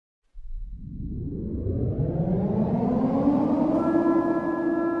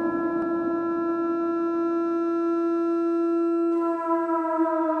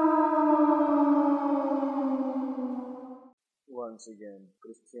Once again,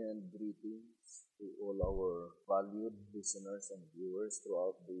 Christian greetings to all our valued listeners and viewers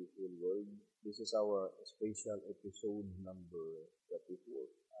throughout the whole world. This is our special episode number 34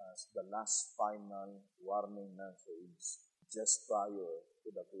 as the last final warning message just prior to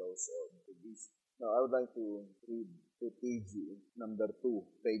the close of the vision. Now, I would like to read TTG number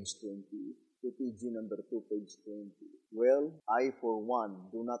 2, page 20. TTG number 2, page 20. Well, I for one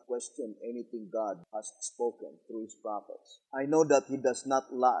do not question anything God has spoken through His prophets. I know that He does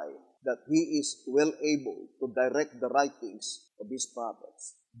not lie, that He is well able to direct the writings of His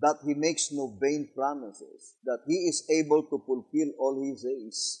prophets, that He makes no vain promises, that He is able to fulfill all He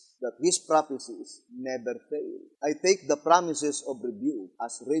says, that His prophecies never fail. I take the promises of rebuke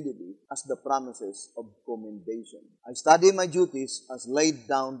as readily as the promises of commendation. I study my duties as laid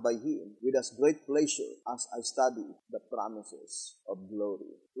down by Him with as great pleasure as I study the promises of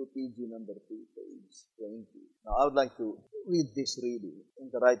glory. TTG number 2, page 20. Now, I would like to read this reading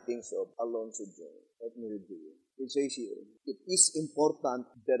in the writings of Alonzo Jones. Let me read to you. It says here, it is important,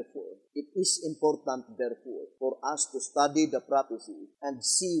 therefore, for us to study the prophecy and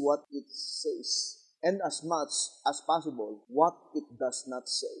see what it says, and as much as possible, what it does not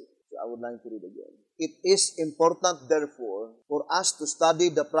say. So I would like to read again. It is important, therefore, for us to study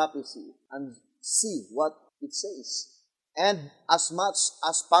the prophecy and see what it says, and as much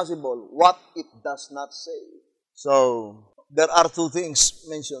as possible, what it does not say. So, there are two things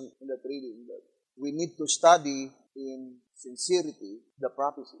mentioned in that reading that we need to study in sincerity the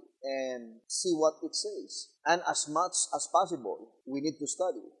prophecy and see what it says. And as much as possible, we need to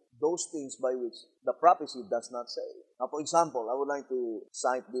study those things by which the prophecy does not say. Now, for example, I would like to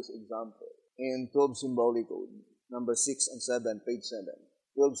cite this example in 12 Symbolic Code, number 6 and 7, page 7.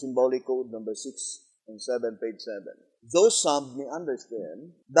 12 Symbolic Code, number 6 and 7, page 7. Though some may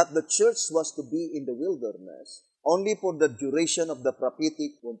understand that the church was to be in the wilderness only for the duration of the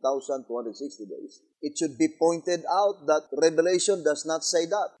prophetic 1,260 days, it should be pointed out that Revelation does not say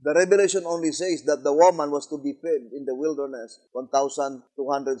that. The Revelation only says that the woman was to be fed in the wilderness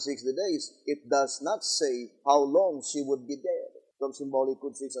 1,260 days. It does not say how long she would be there. From Symbolic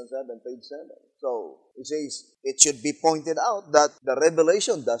Code 6 and 7, page 7. So, it says, it should be pointed out that the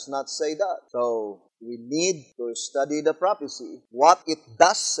Revelation does not say that. So, we need to study the prophecy, what it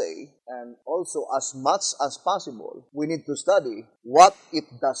does say, and also as much as possible, we need to study what it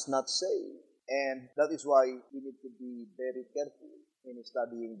does not say. And that is why we need to be very careful in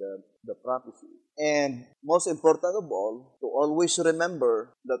studying the prophecy. And most important of all, to always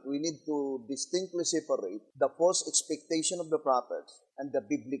remember that we need to distinctly separate the false expectation of the prophets and the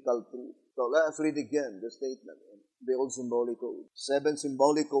biblical truth. So let us read again the statement in the old Symbolic Code. 7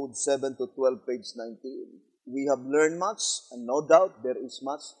 Symbolic Code 7 to 12, page 19. We have learned much, and no doubt there is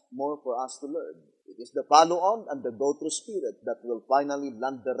much more for us to learn. It is the follow-on and the go-through spirit that will finally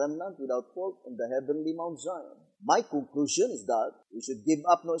land the remnant without fault in the heavenly Mount Zion. My conclusion is that we should give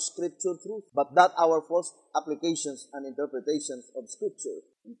up no scripture truth, but that our false applications and interpretations of scripture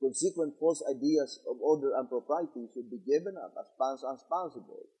and consequent false ideas of order and propriety should be given up as fast as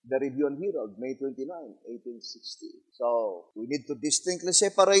possible. The Review and Herald, May 29, 1860. So, we need to distinctly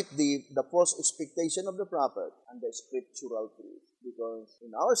separate the false expectation of the prophet and the scriptural truth. Because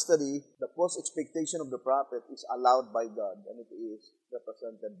in our study, the false expectation of the prophet is allowed by God, and it is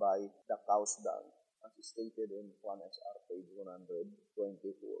represented by the cow's dung, as stated in 1SR, page 124.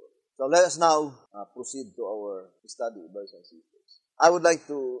 So let us now proceed to our study, brothers and sisters. I would like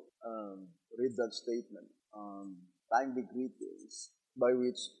to read that statement on timely greetings, by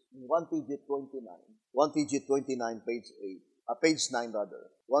which 1TG 29, page 8, page 9 rather,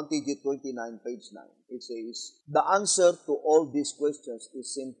 1TG 29, page 9, it says, the answer to all these questions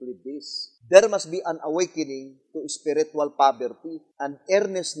is simply this. There must be an awakening to spiritual poverty and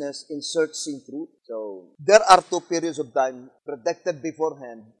earnestness in searching truth. So, there are two periods of time predicted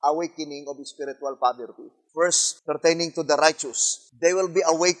beforehand, awakening of spiritual poverty. First, pertaining to the righteous, they will be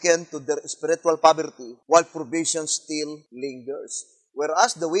awakened to their spiritual poverty while provision still lingers.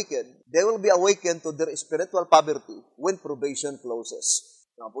 Whereas the wicked, they will be awakened to their spiritual poverty when probation closes.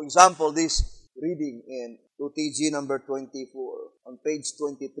 Now, for example, this reading in 2TG number 24, on page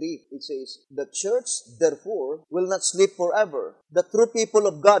 23, it says, the church, therefore, will not sleep forever. The true people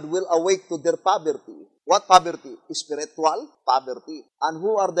of God will awake to their poverty. What poverty? Spiritual poverty. And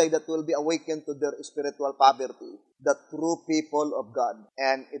who are they that will be awakened to their spiritual poverty? The true people of God.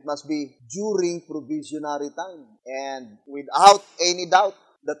 And it must be during provisionary time. And without any doubt,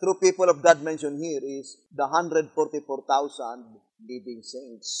 the true people of God mentioned here is the 144,000 living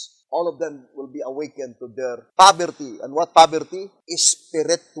saints. All of them will be awakened to their poverty. And what poverty?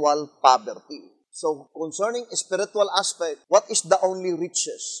 Spiritual poverty. So, concerning spiritual aspect, what is the only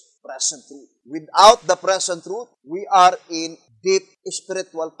riches? Present truth. Without the present truth, we are in deep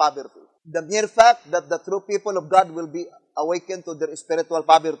spiritual poverty. The mere fact that the true people of God will be awakened to their spiritual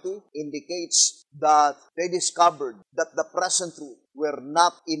poverty indicates that they discovered that the present truth were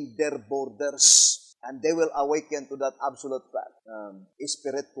not in their borders. And they will awaken to that absolute fact,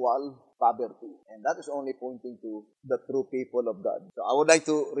 spiritual poverty. And that is only pointing to the true people of God. So I would like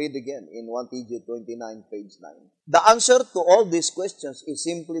to read again in 1 TG 29, page 9. The answer to all these questions is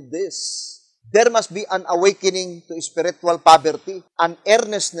simply this. There must be an awakening to spiritual poverty, an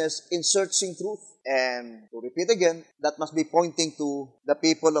earnestness in searching truth. And to repeat again, that must be pointing to the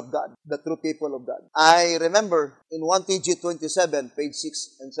people of God, the true people of God. I remember in 1 TG 27, page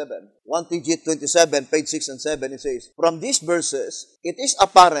 6 and 7. 1 TG 27, page 6 and 7, it says, from these verses, it is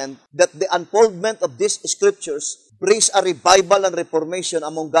apparent that the unfoldment of these scriptures brings a revival and reformation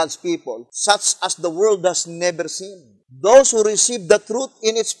among God's people, such as the world has never seen. Those who receive the truth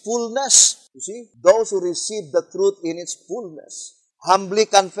in its fullness, you see, those who receive the truth in its fullness, humbly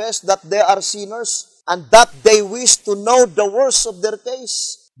confess that they are sinners and that they wish to know the worst of their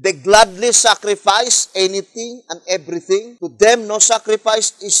case. They gladly sacrifice anything and everything. To them, no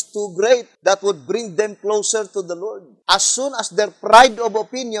sacrifice is too great that would bring them closer to the Lord. As soon as their pride of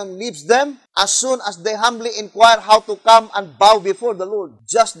opinion leaves them, as soon as they humbly inquire how to come and bow before the Lord,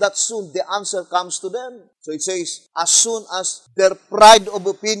 just that soon the answer comes to them. So it says, as soon as their pride of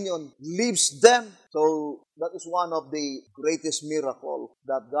opinion leaves them. So that is one of the greatest miracles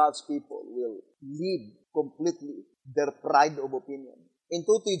that God's people will leave completely their pride of opinion. In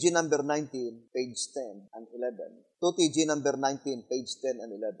 2 TG number 19, page 10 and 11. 2 TG number 19, page 10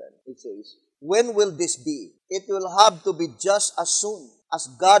 and 11. It says, when will this be? It will have to be just as soon as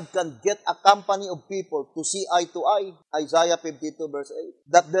God can get a company of people to see eye to eye, Isaiah 52 verse 8,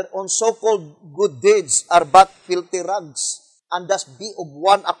 that their own so-called good deeds are but filthy rags, and thus be of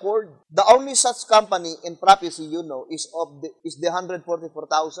one accord. The only such company in prophecy, you know, is the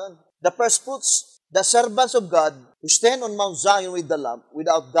 144,000. The first fruits, the servants of God, who stand on Mount Zion with the Lamb,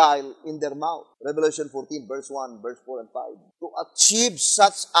 without guile in their mouth. Revelation 14, verse 1, verse 4 and 5. To achieve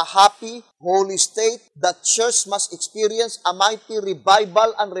such a happy, holy state, the church must experience a mighty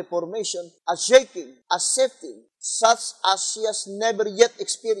revival and reformation, a shaking, a sifting, such as she has never yet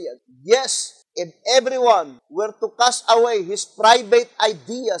experienced. Yes, if everyone were to cast away his private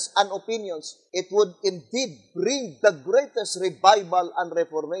ideas and opinions, it would indeed bring the greatest revival and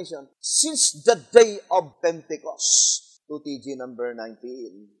reformation since the day of Pentecost. 2 TG number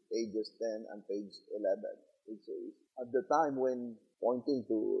 19, pages 10 and page 11. It says, at the time when pointing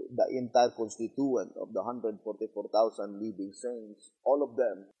to the entire constituent of the 144,000 living saints, all of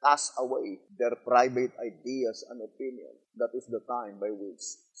them cast away their private ideas and opinions. That is the time by which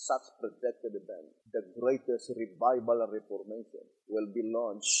such projected event, the greatest revival and reformation, will be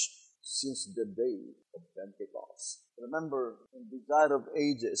launched since the day of Pentecost. Remember, in Desire of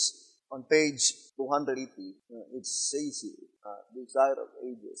Ages, on page 280, it says here, Desire of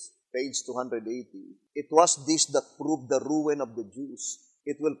Ages, page 280, it was this that proved the ruin of the Jews.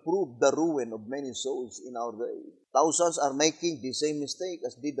 It will prove the ruin of many souls in our day. Thousands are making the same mistake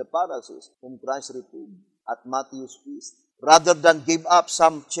as did the Pharisees, whom Christ reproved at Matthew's feast. Rather than give up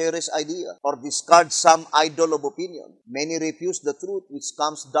some cherished idea or discard some idol of opinion, many refuse the truth which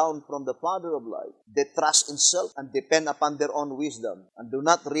comes down from the Father of life. They trust in self and depend upon their own wisdom and do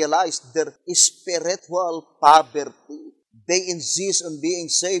not realize their spiritual poverty. They insist on being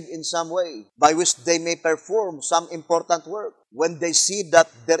saved in some way by which they may perform some important work. When they see that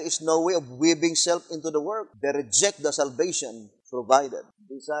there is no way of weaving self into the work, they reject the salvation provided.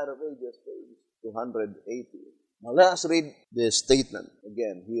 Desire of Ages, page 280. Now let us read the statement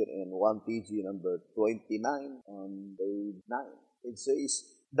again here in 1 TG number 29 on page 9. It says,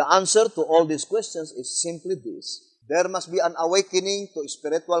 the answer to all these questions is simply this. There must be an awakening to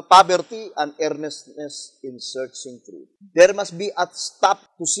spiritual poverty and earnestness in searching truth. There must be a stop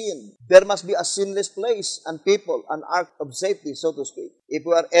to sin. There must be a sinless place and people, an ark of safety, so to speak, if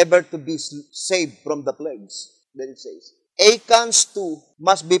we are ever to be saved from the plagues. Then it says, Achan's too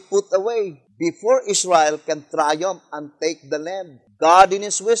must be put away before Israel can triumph and take the land. God in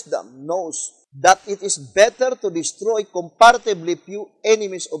His wisdom knows that it is better to destroy comparatively few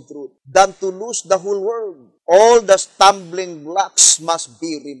enemies of truth than to lose the whole world. All the stumbling blocks must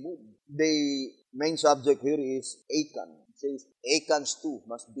be removed. The main subject here is Achan. It says, Achan's too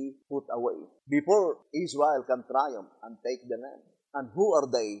must be put away before Israel can triumph and take the land. And who are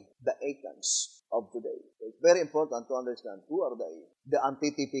they? The Achans of today. So it's very important to understand who are they? The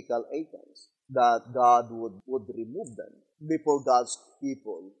antitypical Achans. That God would remove them before God's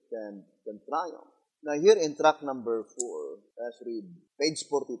people can triumph. Now here in track number 4, let's read page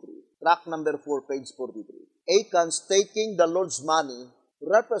 43. Track number 4, page 43. Achan's taking the Lord's money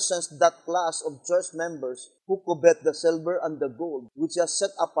represents that class of church members who covet the silver and the gold which he has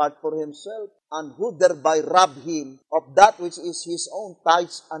set apart for himself, and who thereby rob him of that which is his own,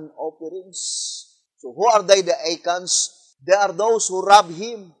 tithes and offerings. So who are they, the Achan's? They are those who rob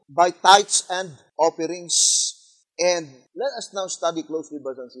him by tithes and offerings. And let us now study closely,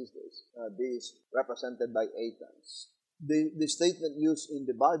 brothers and sisters, this represented by Achan's. The statement used in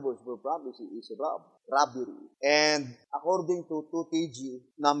the Bible for prophecy is robbery. And according to 2TG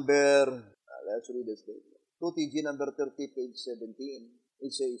let's read the statement. 2TG number 30, page 17,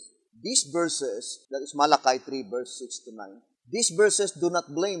 it says, these verses, that is Malachi 3, verse 6 to 9, these verses do not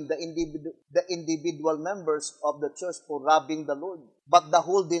blame the individual members of the church for robbing the Lord, but the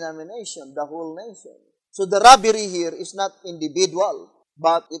whole denomination, the whole nation. So the robbery here is not individual,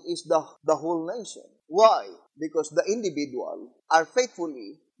 but it is the whole nation. Why? Because the individual are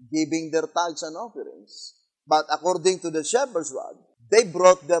faithfully giving their tithes and offerings. But according to the shepherd's rod, they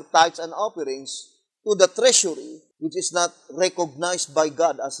brought their tithes and offerings to the treasury, which is not recognized by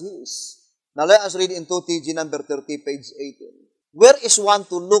God as His. Now let us read in 2TG number 30, page 18. Where is one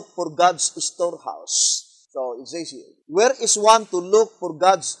to look for God's storehouse? So it says here, where is one to look for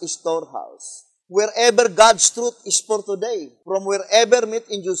God's storehouse? Wherever God's truth is for today, from wherever meat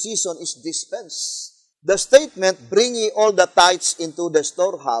in due season is dispensed. The statement, bring ye all the tithes into the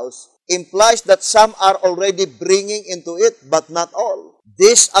storehouse, implies that some are already bringing into it, but not all.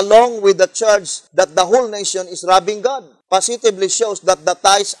 This, along with the charge that the whole nation is robbing God, positively shows that the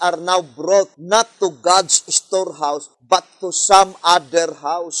tithes are now brought not to God's storehouse, but to some other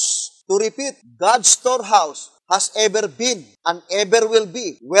house. To repeat, God's storehouse has ever been and ever will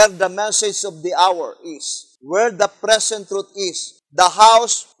be where the message of the hour is, where the present truth is, the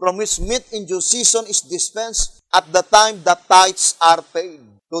house from which meat in due season is dispensed at the time the tithes are paid.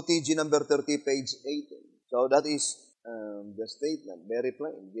 2TG number 30, page 18. So that is the statement, very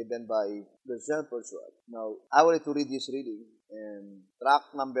plain, given by the shepherd's rod. Now, I wanted to read this reading in track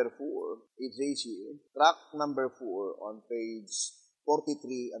number 4. It says here, track number 4 on page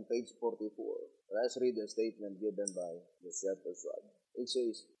 43 and page 44. Let's read the statement given by the shepherd's rod. It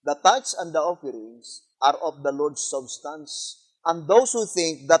says, the tithes and the offerings are of the Lord's substance, and those who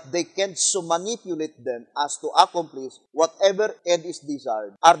think that they can so manipulate them as to accomplish whatever end is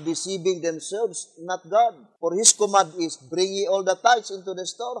desired are deceiving themselves, not God. For His command is, bring ye all the tithes into the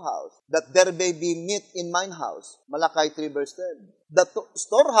storehouse, that there may be meat in mine house. Malachi 3, verse 10. The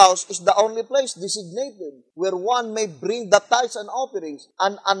storehouse is the only place designated where one may bring the tithes and offerings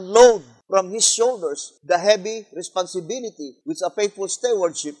and unload from his shoulders the heavy responsibility which a faithful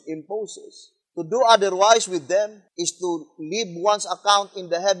stewardship imposes. To do otherwise with them is to leave one's account in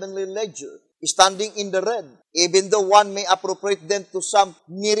the heavenly ledger, standing in the red, even though one may appropriate them to some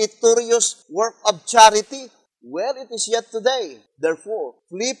meritorious work of charity. Well, it is yet today. Therefore,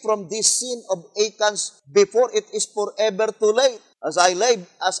 flee from this sin of Achan's before it is forever too late. As I live,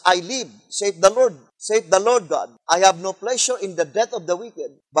 saith the Lord God, I have no pleasure in the death of the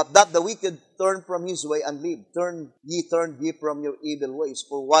wicked, but that the wicked turn from his way and live. Turn ye from your evil ways,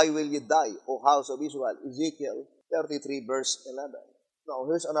 for why will ye die, O house of Israel? Ezekiel 33, verse 11. Now,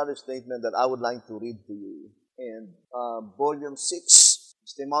 here's another statement that I would like to read to you. In volume 6,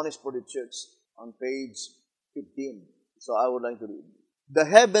 Testimonies for the Church, on page 15. So I would like to read. The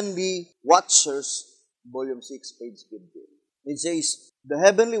Heavenly Watchers, volume 6, page 15. It says, the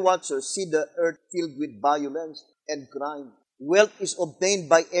heavenly watchers see the earth filled with violence and crime. Wealth is obtained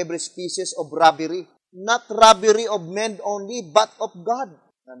by every species of robbery, not robbery of men only, but of God.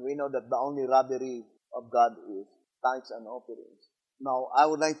 And we know that the only robbery of God is tithes and offerings. Now, I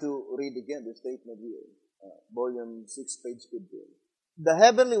would like to read again the statement here, volume 6, page 15. The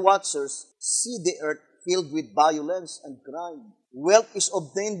heavenly watchers see the earth filled with violence and crime. Wealth is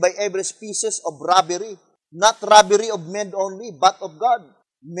obtained by every species of robbery, not robbery of men only, but of God.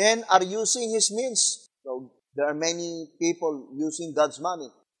 Men are using His means. So there are many people using God's money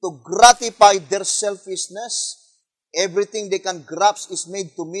to gratify their selfishness. Everything they can grasp is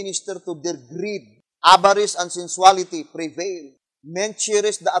made to minister to their greed. Avarice and sensuality prevail. Men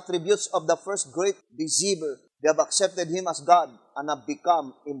cherish the attributes of the first great deceiver. They have accepted him as God and have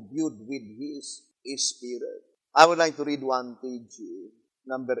become imbued with His Spirit. I would like to read 1TG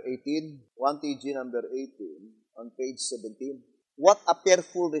number 18. 1TG number 18 on page 17. What a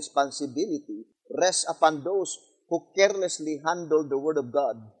fearful responsibility rests upon those who carelessly handle the Word of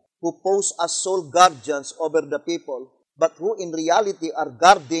God, who pose as sole guardians over the people, but who in reality are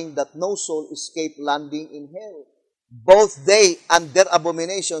guarding that no soul escape landing in hell. Both they and their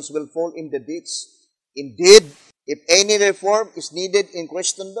abominations will fall in the ditch. Indeed, if any reform is needed in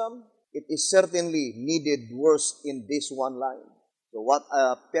Christendom, it is certainly needed worse in this one line. So what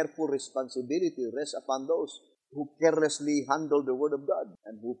a fearful responsibility rests upon those who carelessly handle the Word of God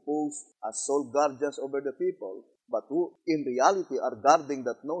and who pose as sole guardians over the people, but who in reality are guarding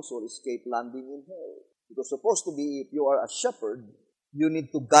that no soul escape landing in hell. Because supposed to be, if you are a shepherd, you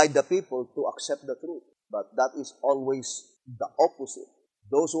need to guide the people to accept the truth. But that is always the opposite.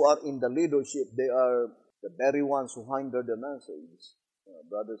 Those who are in the leadership, they are the very ones who hinder the message,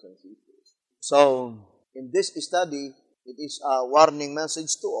 brothers and sisters. So, in this study, it is a warning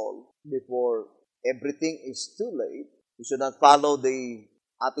message to all. Before everything is too late, we should not follow the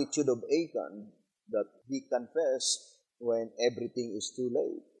attitude of Achan that he confessed when everything is too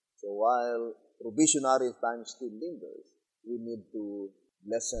late. So while provisionary time still lingers, we need to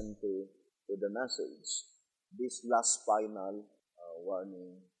listen to the message, this last final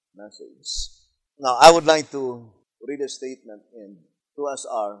warning message. Now, I would like to read a statement in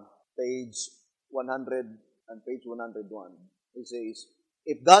 2SR, page 100 and page 101. It says,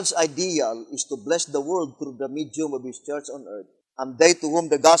 if God's ideal is to bless the world through the medium of His church on earth, and they to whom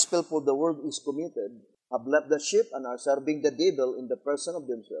the gospel for the world is committed have left the ship and are serving the devil in the person of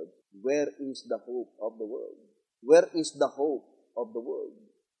themselves, where is the hope of the world? Where is the hope of the world?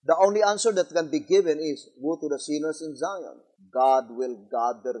 The only answer that can be given is, woe to the sinners in Zion. God will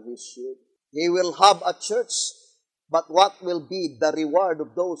gather His sheep. He will have a church. But what will be the reward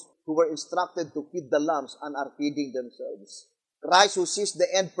of those who were instructed to feed the lambs and are feeding themselves? Christ, who sees the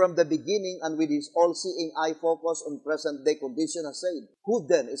end from the beginning and with His all-seeing eye focus on present-day condition, has said, who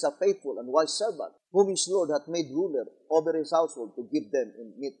then is a faithful and wise servant, whom his Lord hath made ruler over his household to give them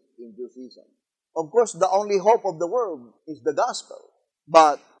in meat in due season? Of course, the only hope of the world is the gospel.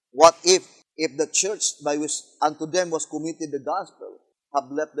 But what if the church by which unto them was committed the gospel have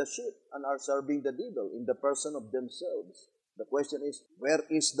left the sheep and are serving the devil in the person of themselves? The question is, where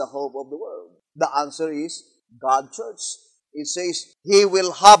is the hope of the world? The answer is God Church. It says, He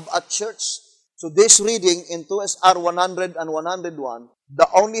will have a church. So this reading in 2SR 100 and 101, the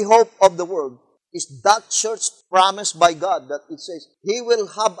only hope of the world is that church promised by God, that it says, He will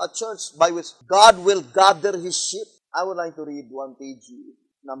have a church by which God will gather His sheep. I would like to read 1 TG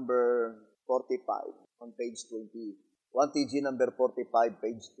number 45 on page 20. 1 TG number 45,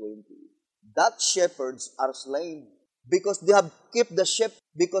 page 20. That shepherds are slain because they have kept the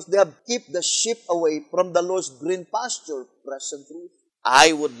sheep away from the Lord's green pasture, present truth.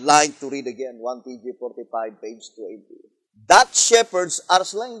 I would like to read again 1 TG 45, page 20. That shepherds are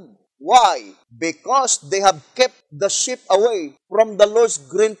slain. Why? Because they have kept the sheep away from the Lord's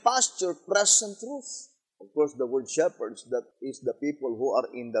green pasture, present truth. Of course, the word shepherds, that is the people who are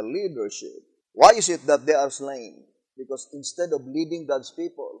in the leadership. Why is it that they are slain? Because instead of leading God's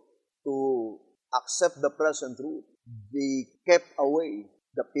people to accept the present truth, they kept away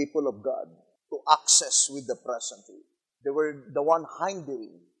the people of God to access with the present truth. They were the one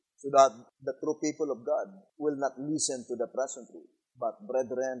hindering so that the true people of God will not listen to the present truth. But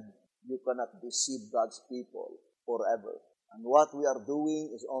brethren, you cannot deceive God's people forever. And what we are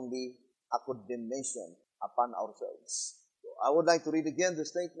doing is only a condemnation upon ourselves. So I would like to read again the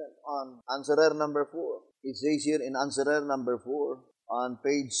statement on answerer number 4. It says here in answerer number 4 on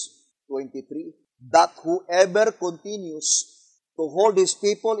page 23, that whoever continues to hold his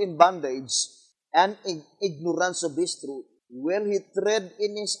people in bondage and in ignorance of this truth, will he tread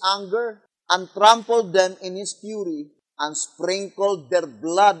in his anger and trample them in his fury and sprinkle their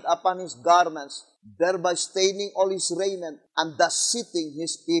blood upon his garments, thereby staining all his raiment and thus setting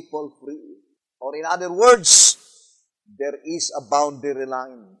his people free. Or in other words, there is a boundary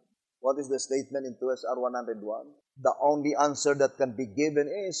line. What is the statement in 2SR 101? The only answer that can be given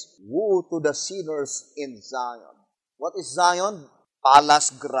is, woe to the sinners in Zion. What is Zion?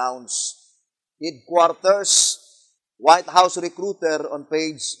 Palace grounds, headquarters. White House Recruiter on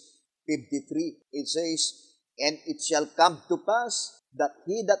page 53. It says, and it shall come to pass that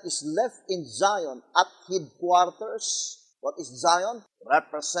he that is left in Zion at headquarters. What is Zion?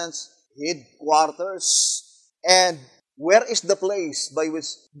 Represents headquarters. And where is the place by which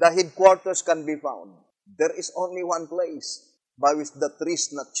the headquarters can be found? There is only one place by which the trees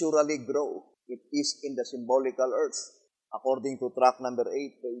naturally grow. It is in the symbolical earth, according to track number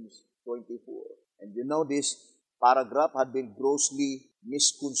 8, page 24. And you know this paragraph had been grossly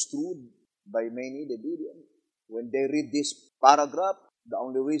misconstrued by many, the Bereans. When they read this paragraph, the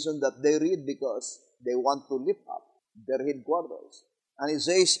only reason that they read because they want to lift up their headquarters. And it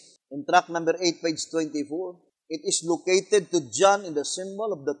says in track number 8, page 24, it is located to John in the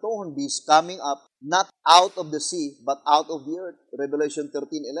symbol of the two horned beast coming up not out of the sea, but out of the earth. Revelation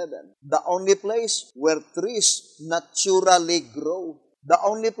 13:11. The only place where trees naturally grow. The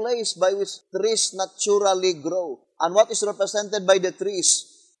only place by which trees naturally grow. And what is represented by the trees?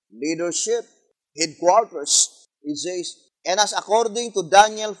 Leadership, headquarters. It says, and as according to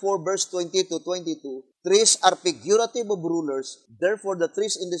Daniel 4 verse 20 to 22, trees are figurative of rulers. Therefore, the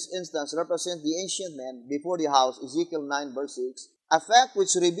trees in this instance represent the ancient men before the house, Ezekiel 9 verse 6. A fact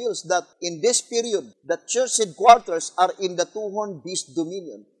which reveals that in this period, the church headquarters are in the two-horned beast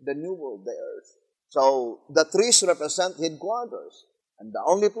dominion, the new world, the earth. So, the trees represent headquarters. And the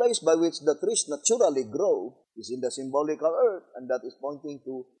only place by which the trees naturally grow is in the symbolical earth, and that is pointing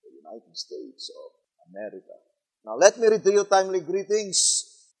to the United States of America. Now, let me read to you timely greetings.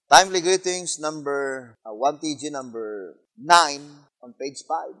 Timely greetings number 1TG number 9 on page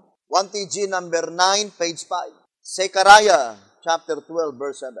 5. 1TG number 9, page 5. Zechariah chapter 12,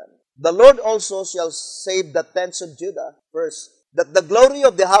 verse 7. The Lord also shall save the tents of Judah first, that the glory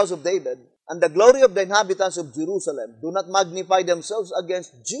of the house of David and the glory of the inhabitants of Jerusalem do not magnify themselves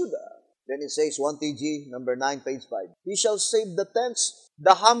against Judah. Then it says, 1TG number 9, page 5. He shall save the tents,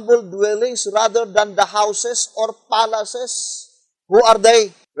 the humble dwellings, rather than the houses or palaces. Who are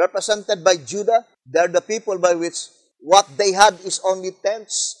they? Represented by Judah. They are the people by which what they had is only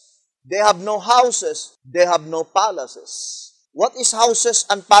tents. They have no houses. They have no palaces. What is houses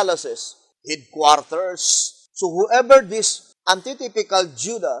and palaces? Headquarters. So whoever this antitypical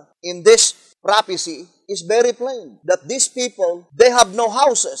Judah in this prophecy is very plain. That these people, they have no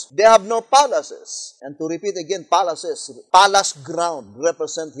houses. They have no palaces. And to repeat again, palaces. Palace ground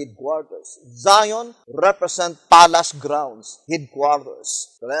represent headquarters. Zion represent palace grounds,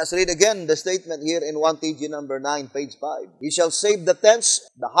 headquarters. So let us read again the statement here in 1TG number 9, page 5. He shall save the tents,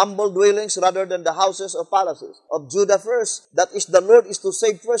 the humble dwellings, rather than the houses or palaces of Judah first. That is, the Lord is to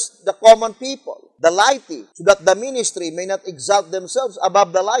save first the common people, the laity, so that the ministry may not exalt themselves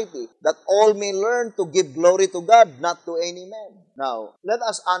above the laity, that all may learn to give glory to God, not to any man. Now, let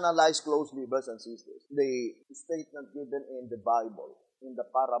us analyze closely, brothers and sisters, the statement given in the Bible, in the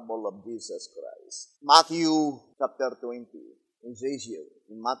parable of Jesus Christ. Matthew chapter 20. It says here,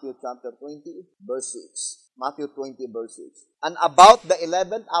 in Matthew chapter 20, verse 6. Matthew 20, verse 6. And about the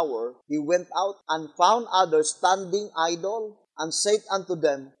 11th hour, he went out and found others standing idle, and said unto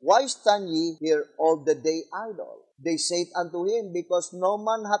them, Why stand ye here all the day idle? They said unto him, Because no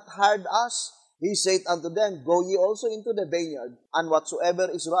man hath hired us. He said unto them, Go ye also into the vineyard, and whatsoever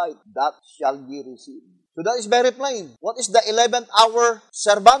is right, that shall ye receive. So that is very plain. What is the 11th hour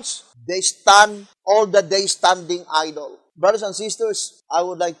servants? They stand all the day standing idle. Brothers and sisters, I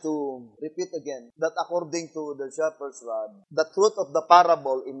would like to repeat again that according to the shepherd's rod, the truth of the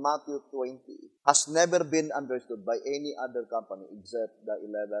parable in Matthew 20 has never been understood by any other company except the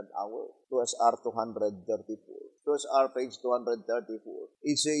 11th hour. 2SR 234. 2SR page 234.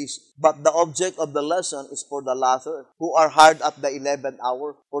 It says, But the object of the lesson is for the latter, who are hard at the 11th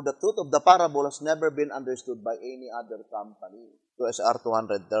hour, for the truth of the parable has never been understood by any other company. 2SR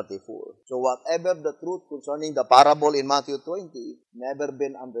 234. So whatever the truth concerning the parable in Matthew 20, never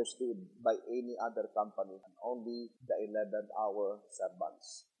been understood by any other company, and only the 11th hour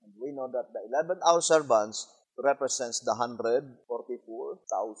servants. And we know that the 11th hour servants represents the 144,000.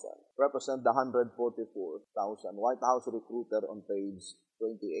 Represent the 144,000. White House Recruiter on page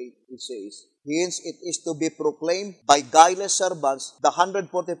 28, it says, Hence it is to be proclaimed by guileless servants, the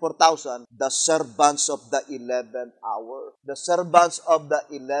 144,000, the servants of the 11th hour. The servants of the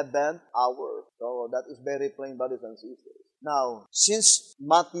 11th hour. So that is very plain, brothers and sisters. Now, since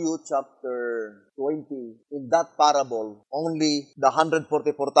Matthew chapter 20, in that parable, only the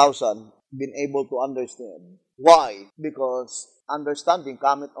 144,000 been able to understand. Why? Because understanding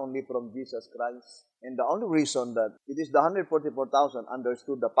cometh only from Jesus Christ. And the only reason that it is the 144,000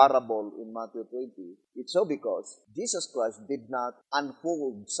 understood the parable in Matthew 20, it's so because Jesus Christ did not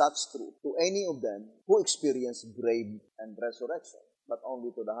unfold such truth to any of them who experienced grave and resurrection, but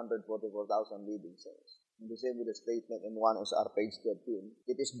only to the 144,000 living saints. And the same with the statement in 1SR page 13.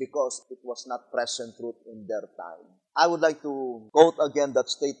 It is because it was not present truth in their time. I would like to quote again that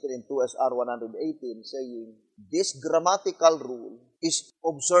statement in 2SR 118 saying, This grammatical rule is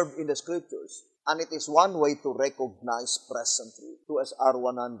observed in the scriptures, and it is one way to recognize present truth. 2SR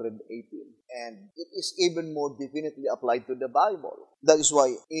 118. And it is even more definitely applied to the Bible. That is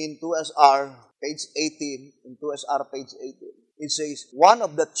why in 2SR page 18, it says, one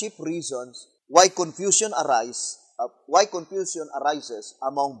of the chief reasons why confusion arises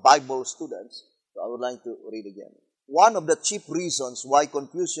among Bible students. So I would like to read again. One of the chief reasons why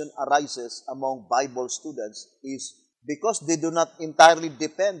confusion arises among Bible students is because they do not entirely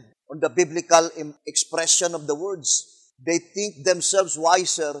depend on the biblical expression of the words. They think themselves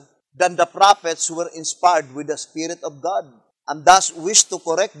wiser than the prophets who were inspired with the Spirit of God, and thus wish to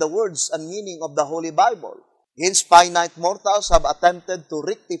correct the words and meaning of the Holy Bible. Hence, finite mortals have attempted to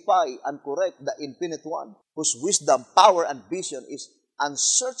rectify and correct the Infinite One, whose wisdom, power, and vision is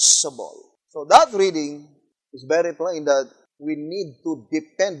unsearchable. So that reading is very plain that we need to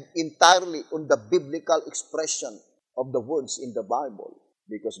depend entirely on the biblical expression of the words in the Bible,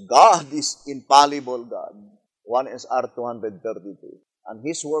 because God is infallible God, 1 SR 232, and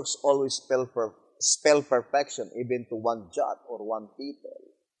His works always spell perfection even to one jot or one tittle.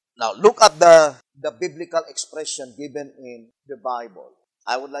 Now, look at the biblical expression given in the Bible.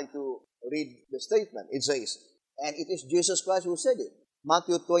 I would like to read the statement. It says, and it is Jesus Christ who said it.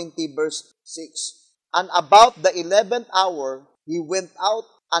 Matthew 20, verse 6. And about the 11th hour, He went out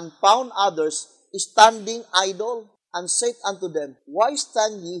and found others standing idle, and said unto them, Why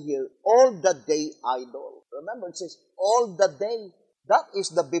stand ye here all the day idle? Remember, it says, all the day. That is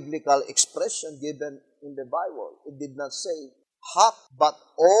the biblical expression given in the Bible. It did not say half, but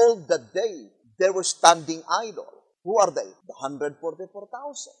all the day they were standing idle. Who are they? The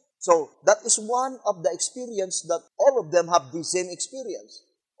 144,000. So that is one of the experience that all of them have the same experience.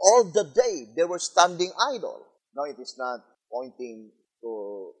 All the day they were standing idle. Now it is not pointing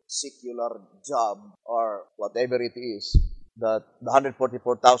to secular job or whatever it is that the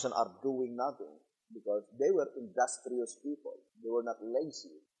 144,000 are doing nothing, because they were industrious people. They were not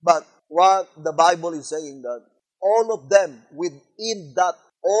lazy. But what the Bible is saying, that all of them within that,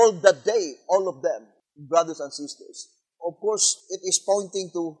 all the day, all of them, brothers and sisters, of course, it is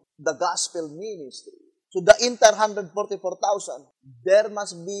pointing to the gospel ministry. So the entire 144,000, there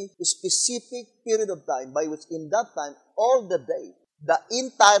must be a specific period of time by which in that time, all the day, the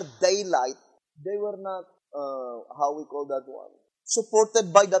entire daylight, they were not, how we call that one,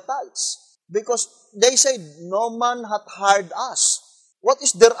 supported by the tithes. Because they said, no man hath hired us. What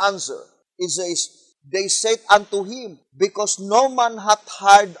is their answer? It says, they said unto him, because no man hath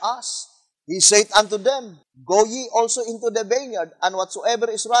hired us. He said unto them, Go ye also into the vineyard, and whatsoever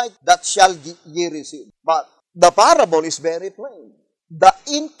is right, that shall ye receive. But the parable is very plain. The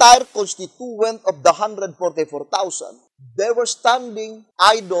entire constituent of the 144,000, they were standing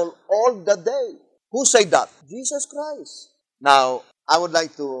idle all the day. Who said that? Jesus Christ. Now, I would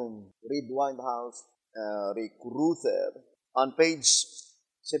like to read White House Recruiter on page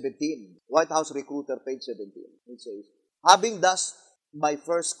 17. White House Recruiter, page 17. It says, Having thus my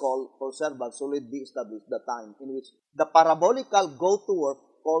first call for servants solidly established the time in which the parabolical go-to-work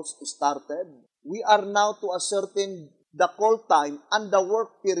calls started, we are now to ascertain the call time and the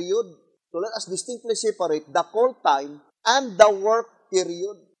work period. So let us distinctly separate the call time and the work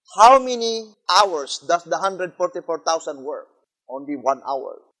period. How many hours does the 144,000 work? Only 1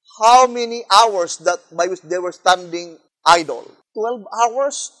 hour. How many hours that by which they were standing idle? 12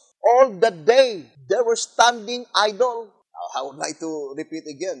 hours. All the day they were standing idle. I would like to repeat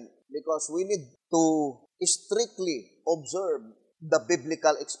again, because we need to strictly observe the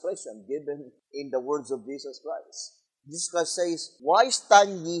biblical expression given in the words of Jesus Christ. Jesus Christ says, Why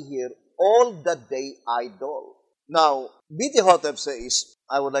stand ye here all the day idle? Now, B.T. Hotep says,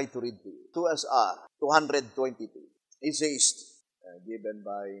 I would like to read to you, 2SR 222. It says, given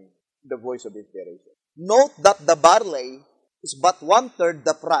by the voice of inspiration. Note that the barley is but 1/3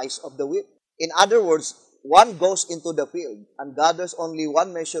 the price of the wheat. In other words, one goes into the field and gathers only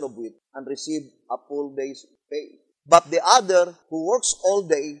 1 measure of wheat and receives a full day's pay. But the other, who works all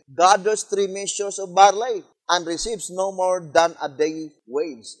day, gathers 3 measures of barley and receives no more than a day's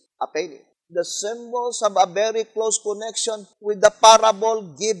wage, a penny. The symbols have a very close connection with the parable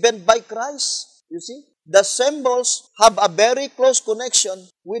given by Christ. You see? The symbols have a very close connection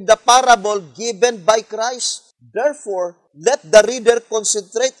with the parable given by Christ. Therefore, let the reader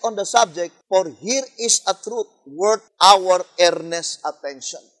concentrate on the subject, for here is a truth worth our earnest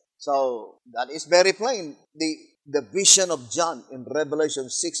attention. So, that is very plain. The vision of John in Revelation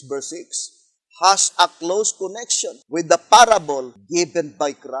 6 verse 6 has a close connection with the parable given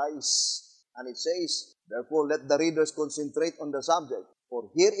by Christ. And it says, therefore, let the readers concentrate on the subject, for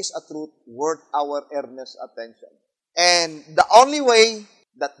here is a truth worth our earnest attention. And the only way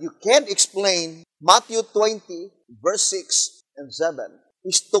that you can explain Matthew 20, verse 6 and 7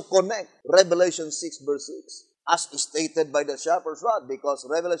 is to connect Revelation 6, verse 6, as stated by the shepherd's rod, because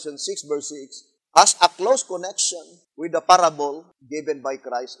Revelation 6, verse 6 has a close connection with the parable given by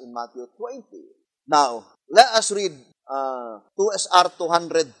Christ in Matthew 20. Now, let us read 2SR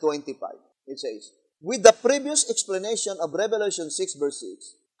 225. It says, with the previous explanation of Revelation 6, verse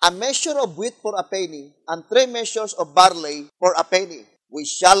 6, a measure of wheat for a penny and 3 measures of barley for a penny. we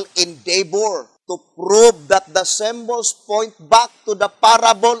shall endeavor to prove that the symbols point back to the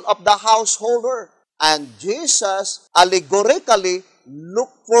parable of the householder. And Jesus allegorically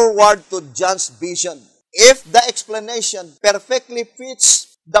looked forward to John's vision. If the explanation perfectly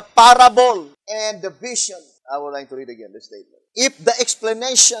fits the parable and the vision, I would like to read again the statement. If the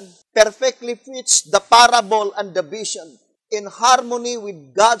explanation perfectly fits the parable and the vision, in harmony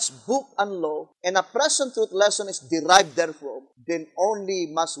with God's book and law, and a present truth lesson is derived therefrom, then only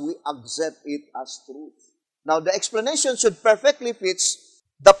must we accept it as truth. Now, the explanation should perfectly fit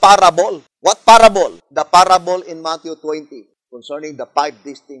the parable. What parable? The parable in Matthew 20 concerning the 5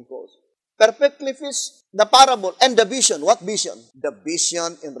 distinct causes. Perfectly fits the parable and the vision. What vision? The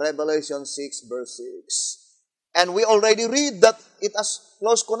vision in Revelation 6 verse 6. And we already read that it has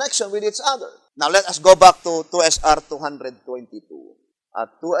close connection with each other. Now let us go back to 2SR 222.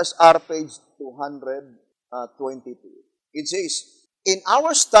 2SR page 222. It says, in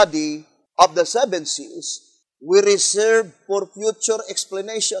our study of the 7 seals, we reserve for future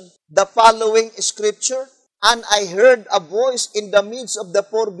explanation the following scripture. And I heard a voice in the midst of the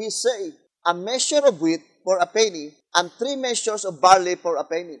 4 beasts say, a measure of wheat for a penny, and 3 measures of barley for a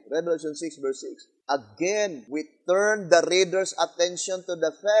penny. Revelation 6 verse 6. Again, we turn the reader's attention to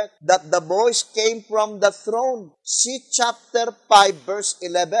the fact that the voice came from the throne. See chapter 5 verse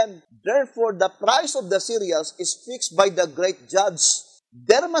 11. Therefore, the price of the cereals is fixed by the great judge.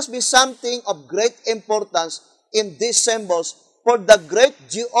 There must be something of great importance in these symbols, for the great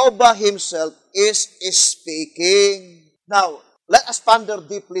Jehovah himself is speaking. Now, let us ponder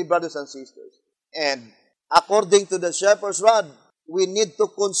deeply, brothers and sisters. And according to the shepherd's rod, we need to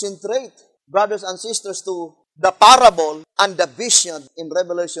concentrate, brothers and sisters, to the parable and the vision in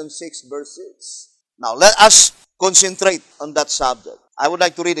Revelation 6 verse 6. Now, let us concentrate on that subject. I would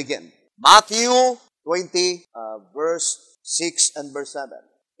like to read again. Matthew 20 verse 6 and verse 7.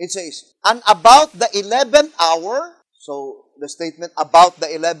 It says, and about the 11th hour, so the statement about the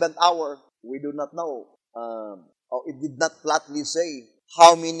 11th hour, we do not know. It did not flatly say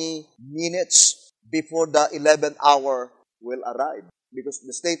how many minutes before the 11th hour will arrive. Because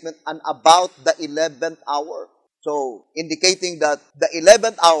the statement, and about the 11th hour. So, indicating that the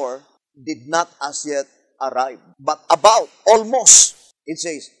 11th hour did not as yet arrive. But about, almost, it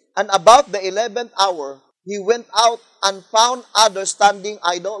says, and about the 11th hour, he went out and found others standing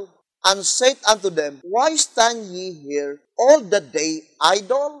idle, and said unto them, why stand ye here all the day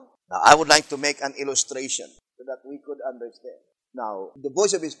idle? Now, I would like to make an illustration so that we could understand. Now, the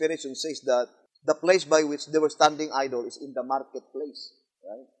voice of inspiration says that the place by which they were standing idle is in the marketplace.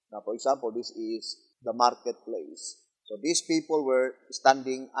 Right? Now, for example, this is the marketplace. So, these people were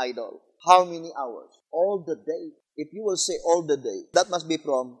standing idle. How many hours? All the day. If you will say all the day, that must be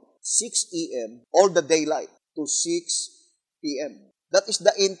from 6 a.m., all the daylight, to 6 p.m. That is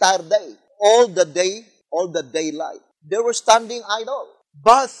the entire day. All the day, all the daylight. They were standing idle.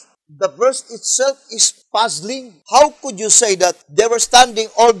 But the verse itself is puzzling. How could you say that they were standing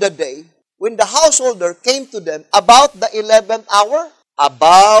all the day when the householder came to them about the 11th hour?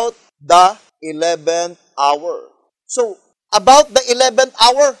 About the 11th hour. So, about the 11th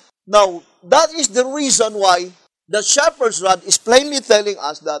hour. Now, that is the reason why the shepherd's rod is plainly telling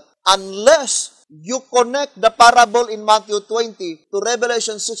us that unless you connect the parable in Matthew 20 to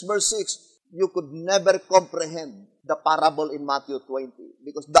Revelation 6 verse 6, you could never comprehend the parable in Matthew 20.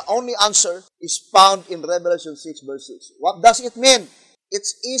 Because the only answer is found in Revelation 6 verse 6. What does it mean?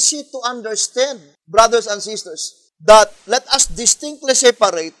 It's easy to understand, brothers and sisters, that let us distinctly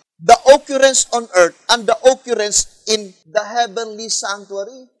separate the occurrence on earth and the occurrence in the heavenly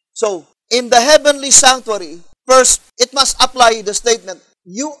sanctuary. So, in the heavenly sanctuary, first, it must apply the statement,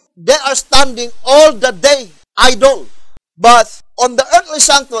 they are standing all the day idle. But on the earthly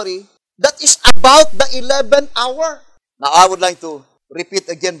sanctuary, that is about the 11th hour. Now, I would like to repeat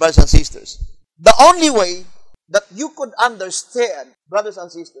again, brothers and sisters. The only way that you could understand, brothers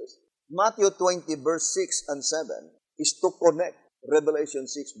and sisters, Matthew 20 verse 6 and 7 is to connect Revelation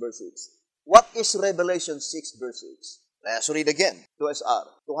 6 verse 6. What is Revelation 6 verse 6? Let's read again. 2SR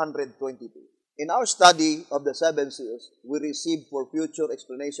 222. In our study of the 7 seals, we received for future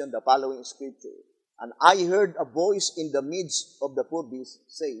explanation the following scripture. And I heard a voice in the midst of the 4 beasts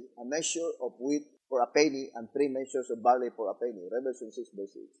say, a measure of wheat for a penny and 3 measures of barley for a penny. Revelation 6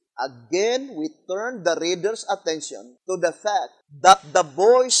 verse 6. Again, we turn the reader's attention to the fact that the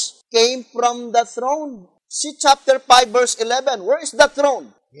voice came from the throne. See chapter 5 verse 11. Where is the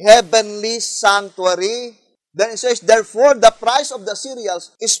throne? Heavenly sanctuary. Then it says, therefore, the price of the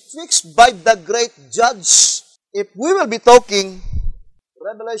cereals is fixed by the great judge. If we will be talking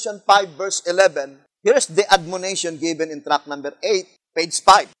Revelation 5 verse 11, here's the admonition given in track number 8 page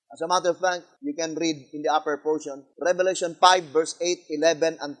 5. As a matter of fact, you can read in the upper portion, Revelation 5, verse 8,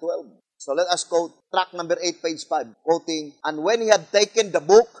 11, and 12. So let us quote track number 8, page 5, quoting, "And when he had taken the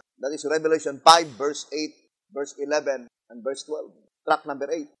book," that is Revelation 5, verse 8, verse 11, and verse 12. Track number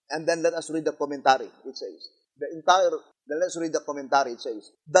 8. And then let us read the commentary. It says, let's read the commentary. It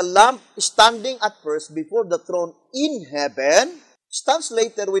says, "The Lamb standing at first before the throne in heaven stands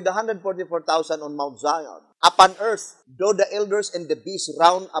later with the 144,000 on Mount Zion. Upon earth, though the elders and the beasts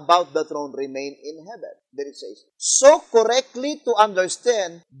round about the throne remain in heaven." Then it says, "So correctly to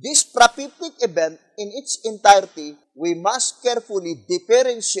understand this prophetic event in its entirety, we must carefully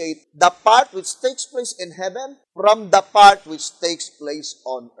differentiate the part which takes place in heaven from the part which takes place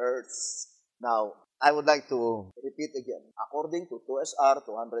on earth." Now, I would like to repeat again. According to 2SR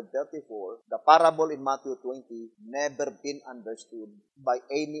 234, the parable in Matthew 20 never been understood by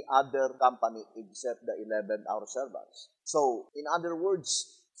any other company except the 11-hour servants. So, in other words,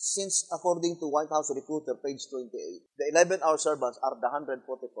 since according to White House Recruiter, page 28, the 11-hour servants are the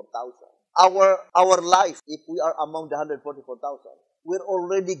 144,000. Our life, if we are among the 144,000, we're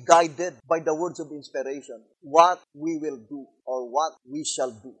already guided by the words of inspiration, what we will do or what we shall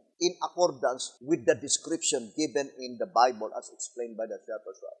do, in accordance with the description given in the Bible as explained by the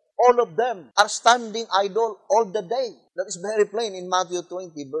shepherd's rod. All of them are standing idle all the day. That is very plain in Matthew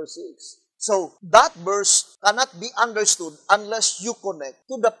 20, verse 6. So, that verse cannot be understood unless you connect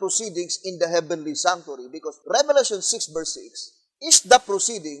to the proceedings in the heavenly sanctuary, because Revelation 6, verse 6 is the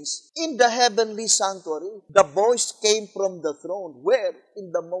proceedings in the heavenly sanctuary. The voice came from the throne. Where?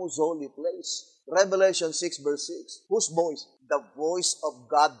 In the most holy place. Revelation 6, verse 6. Whose voice? The voice of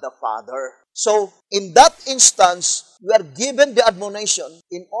God the Father. So, in that instance, we are given the admonition,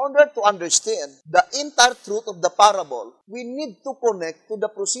 in order to understand the entire truth of the parable, we need to connect to the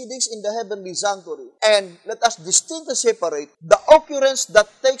proceedings in the heavenly sanctuary. And let us distinctly separate the occurrence that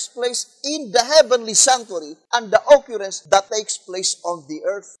takes place in the heavenly sanctuary and the occurrence that takes place on the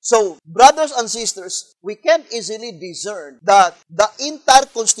earth. So, brothers and sisters, we can easily discern that the entire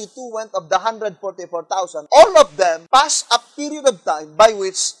constituent of the 144,000, all of them pass a period of time by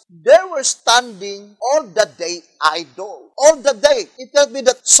which they were standing all the day idle. All the day. It tells me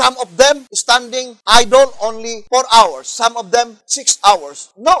that some of them standing idle only 4 hours. Some of them 6 hours.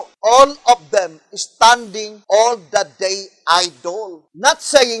 No. All of them standing all the day idle. Not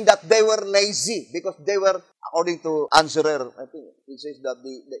saying that they were lazy, because they were, according to Answerer, I think it says that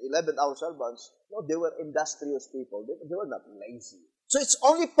the 11-hour servants, no, they were industrious people. They were not lazy. So it's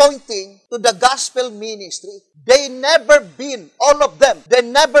only pointing to the gospel ministry. They never been, all of them, they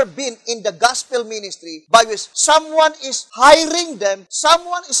never been in the gospel ministry by which someone is hiring them,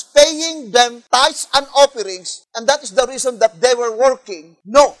 someone is paying them tithes and offerings, and that is the reason that they were working.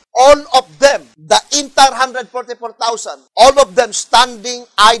 No, all of them, the entire 144,000, all of them standing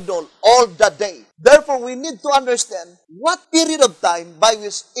idle all the day. Therefore, we need to understand what period of time by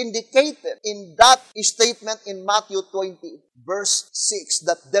which indicated in that statement in Matthew 20, verse 6,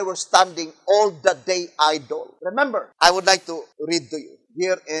 that they were standing all the day idle. Remember, I would like to read to you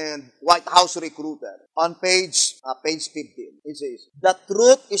here in White House Recruiter on page 15. It says, "The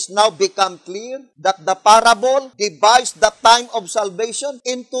truth is now become clear that the parable divides the time of salvation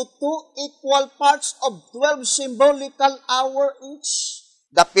into two equal parts of 12 symbolical hours each.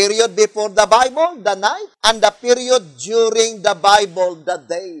 The period before the Bible, the night, and the period during the Bible, the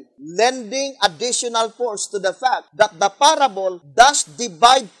day, lending additional force to the fact that the parable does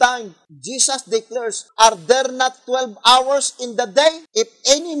divide time. Jesus declares, 'Are there not 12 hours in the day? If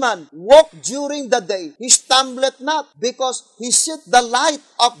any man walk during the day, he stumbleth not, because he seeth the light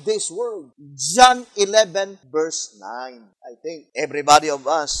of this world.'" John 11, verse 9. I think everybody of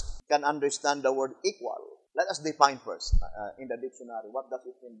us can understand the word equal. Let us define first in the dictionary, what does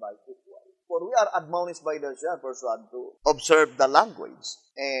it mean by equal? For we are admonished by the shepherd's rod to observe the language,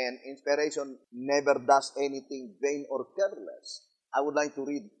 and inspiration never does anything vain or careless. I would like to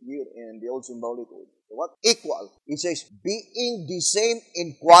read here in the Old Symbolic Code. What? Equal. It says, being the same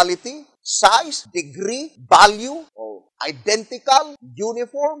in quality, size, degree, value, or identical,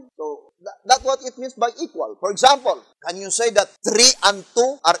 uniform. So, that's what it means by equal. For example, can you say that 3 and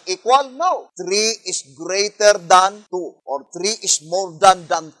 2 are equal? No. 3 is greater than 2. Or 3 is more than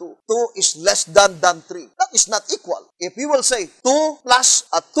 2. 2 is less than 3. That is not equal. If we will say 2 plus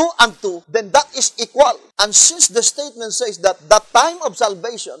 2 and 2, then that is equal. And since the statement says that the time of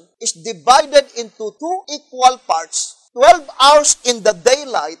salvation is divided into 2 equal parts, 12 hours in the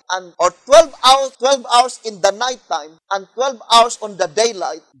daylight and or 12 hours in the nighttime and 12 hours on the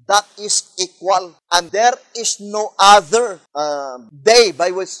daylight, that is equal. And there is no other day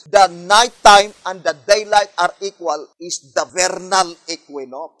by which the nighttime and the daylight are equal is the vernal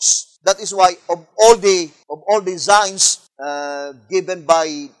equinox. That is why of all the signs given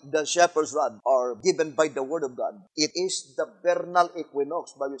by the shepherd's rod or given by the word of God, it is the vernal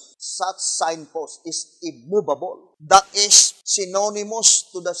equinox by which such signpost is immovable. That is synonymous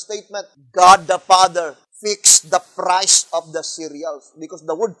to the statement, God the Father fixed the price of the cereals, because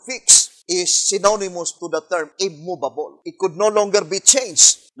the word fix is synonymous to the term immovable. It could no longer be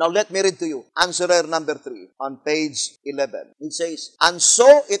changed. Now let me read to you answerer number 3 on page 11. It says, and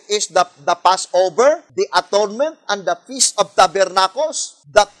so it is the Passover, the atonement, and the Feast of Tabernacles,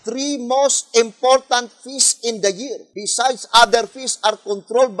 the 3 most important feasts in the year. Besides, other feasts are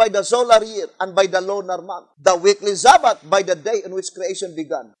controlled by the solar year and by the lunar month. The weekly Sabbath by the day in which creation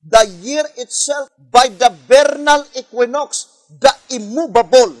began. The year itself by the vernal equinox, the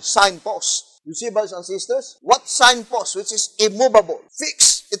immovable signpost. You see, brothers and sisters, what signpost which is immovable,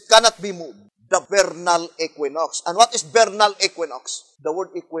 fixed, it cannot be moved? The vernal equinox. And what is vernal equinox? The word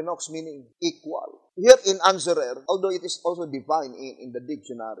equinox meaning equal. Here in Answerer, although it is also defined in the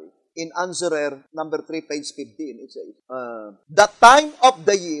dictionary, in Answerer number 3, page 15, it says, the time of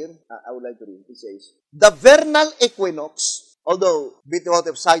the year, I would like to read, it says, the vernal equinox, although what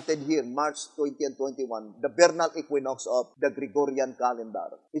I've cited here, March 20 and 21, the vernal equinox of the Gregorian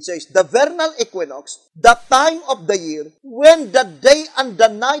calendar. It says, the vernal equinox, the time of the year when the day and the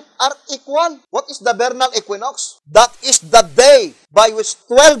night are equal. What is the vernal equinox? That is the day by which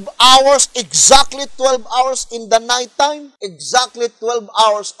 12 hours, exactly 12 hours in the nighttime, exactly 12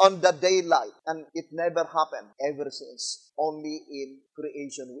 hours on the daylight. And it never happened ever since, only in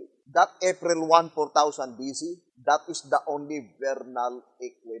creation week. That April 1, 4000 BC, that is the only vernal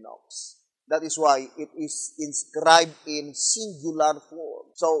equinox. That is why it is inscribed in singular form.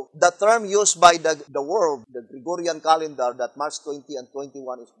 So, the term used by the world, the Gregorian calendar, that March 20 and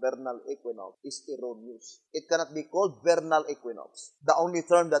 21 is vernal equinox, is erroneous. It cannot be called vernal equinox. The only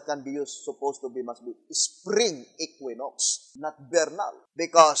term that can be used, must be spring equinox, not vernal.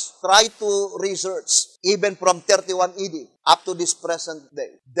 Because try to research, even from 31 AD up to this present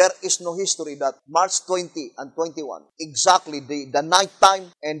day, there is no history that March 20 and 21, exactly the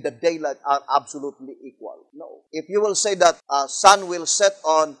nighttime and the daylight are absolutely equal. No. If you will say that sun will set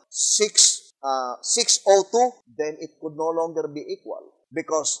on 6:02, then it could no longer be equal.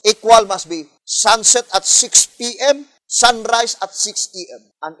 Because equal must be sunset at 6 p.m., sunrise at 6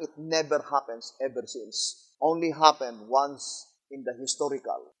 a.m. And it never happens ever since. Only happened once in the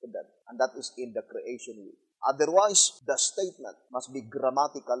historical event, and that is in the creation week. Otherwise, the statement must be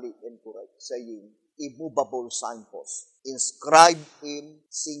grammatically incorrect, saying immovable signpost, inscribed in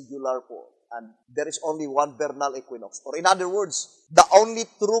singular form. And there is only one vernal equinox. Or in other words, the only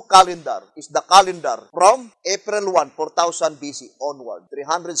true calendar is the calendar from April 1, 4000 BC onward.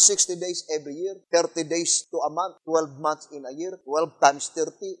 360 days every year, 30 days to a month, 12 months in a year, 12 times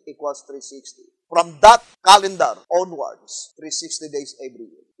 30 equals 360. From that calendar onwards, 360 days every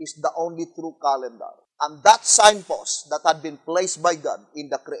year, is the only true calendar. And that signpost that had been placed by God in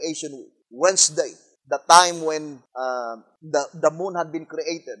the creation week, Wednesday, the time when the moon had been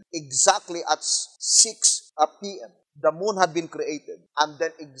created, exactly at 6 p.m., the moon had been created. And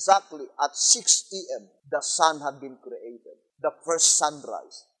then exactly at 6 p.m., the sun had been created, the first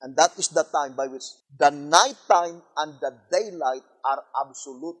sunrise. And that is the time by which the nighttime and the daylight are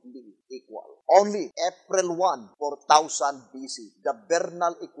absolutely equal. Only April 1, 4000 BC, the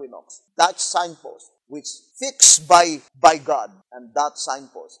vernal equinox, that signpost, which fixed by God, and that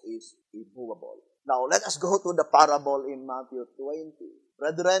signpost is immovable. Now, let us go to the parable in Matthew 20.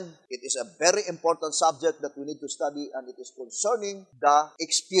 Brethren, it is a very important subject that we need to study, and it is concerning the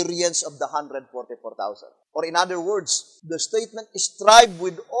experience of the 144,000. Or in other words, the statement, strive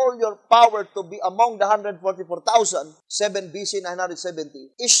with all your power to be among the 144,000, 7 BC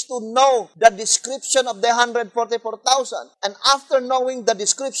 970, is to know the description of the 144,000. And after knowing the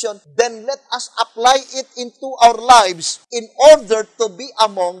description, then let us apply it into our lives in order to be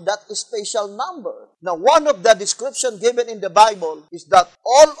among that special number. Now, one of the description given in the Bible is that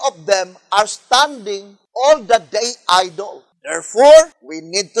all of them are standing all the day idle. Therefore, we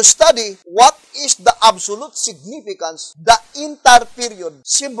need to study what is the absolute significance the entire period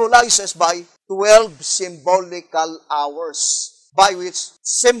symbolizes by 12 symbolical hours, by which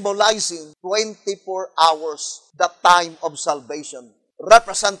symbolizing 24 hours, the time of salvation,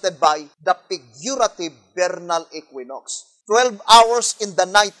 represented by the figurative vernal equinox. 12 hours in the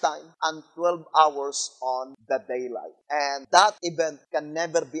nighttime and 12 hours on the daylight. And that event can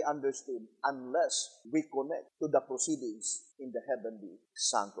never be understood unless we connect to the proceedings in the heavenly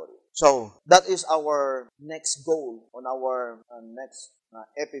sanctuary. So, that is our next goal on our next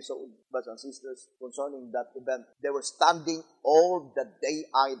episode, brothers and sisters, concerning that event. They were standing all the day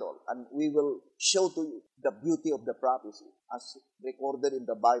idle, and we will show to you the beauty of the prophecy as recorded in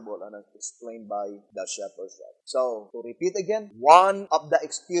the Bible and as explained by the shepherd's rod. So, to repeat again, one of the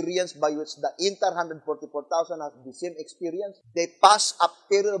experience by which the entire 144,000 has the same experience, they pass a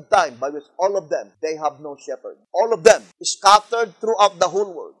period of time by which all of them, they have no shepherd. All of them scattered throughout the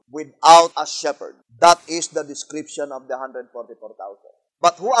whole world without a shepherd. That is the description of the 144,000.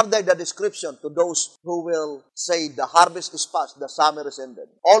 But who are they, the description to those who will say the harvest is past, the summer is ended?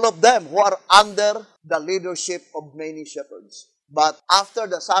 All of them who are under the leadership of many shepherds. But after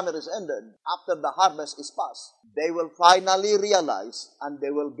the summer is ended, after the harvest is past, they will finally realize and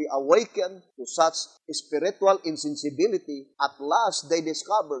they will be awakened to such spiritual insensibility. At last, they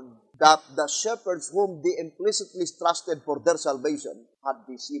discovered that the shepherds whom they implicitly trusted for their salvation had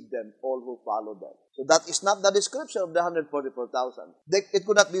deceived them, all who followed them. So that is not the description of the 144,000. It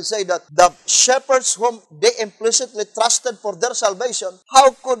could not be said that the shepherds whom they implicitly trusted for their salvation,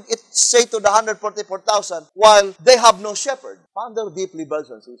 how could it say to the 144,000 while they have no shepherd? Ponder deeply, brothers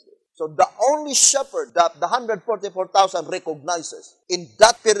and sisters. So the only shepherd that the 144,000 recognizes in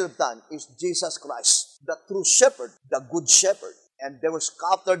that period of time is Jesus Christ, the true shepherd, the good shepherd. And they were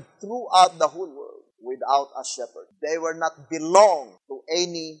scattered throughout the whole world without a shepherd. They were not belong to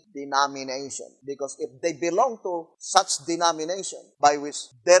any denomination. Because if they belong to such denomination by which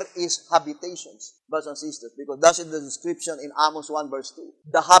there is habitations, brothers and sisters, because that's in the description in Amos 1 verse 2,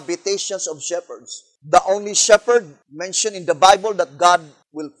 the habitations of shepherds. The only shepherd mentioned in the Bible that God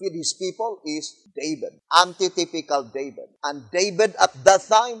will feed His people is David, antitypical David. And David at that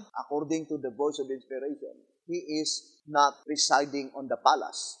time, according to the voice of inspiration, he is not residing on the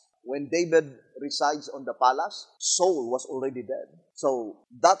palace. When David resides on the palace, Saul was already dead. So,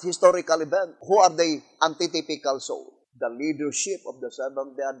 that historical event, who are the antitypical Saul? The leadership of the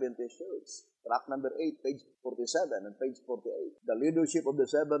Seventh-day Adventist Church. Track number 8, page 47 and page 48. The leadership of the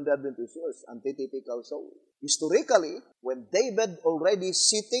Seventh-day Adventist Church, antitypical Saul. Historically, when David already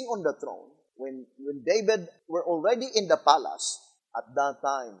sitting on the throne, when David were already in the palace, at that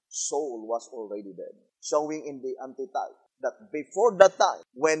time, Saul was already dead. Showing in the antitype that before that time,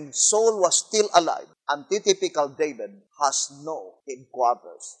 when Saul was still alive, antitypical David has no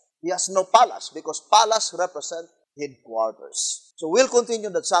headquarters. He has no palace because palace represent headquarters. So we'll continue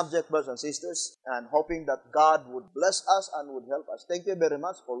that subject, brothers and sisters, and hoping that God would bless us and would help us. Thank you very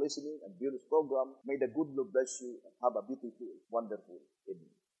much for listening and view this program. May the good Lord bless you and have a beautiful, wonderful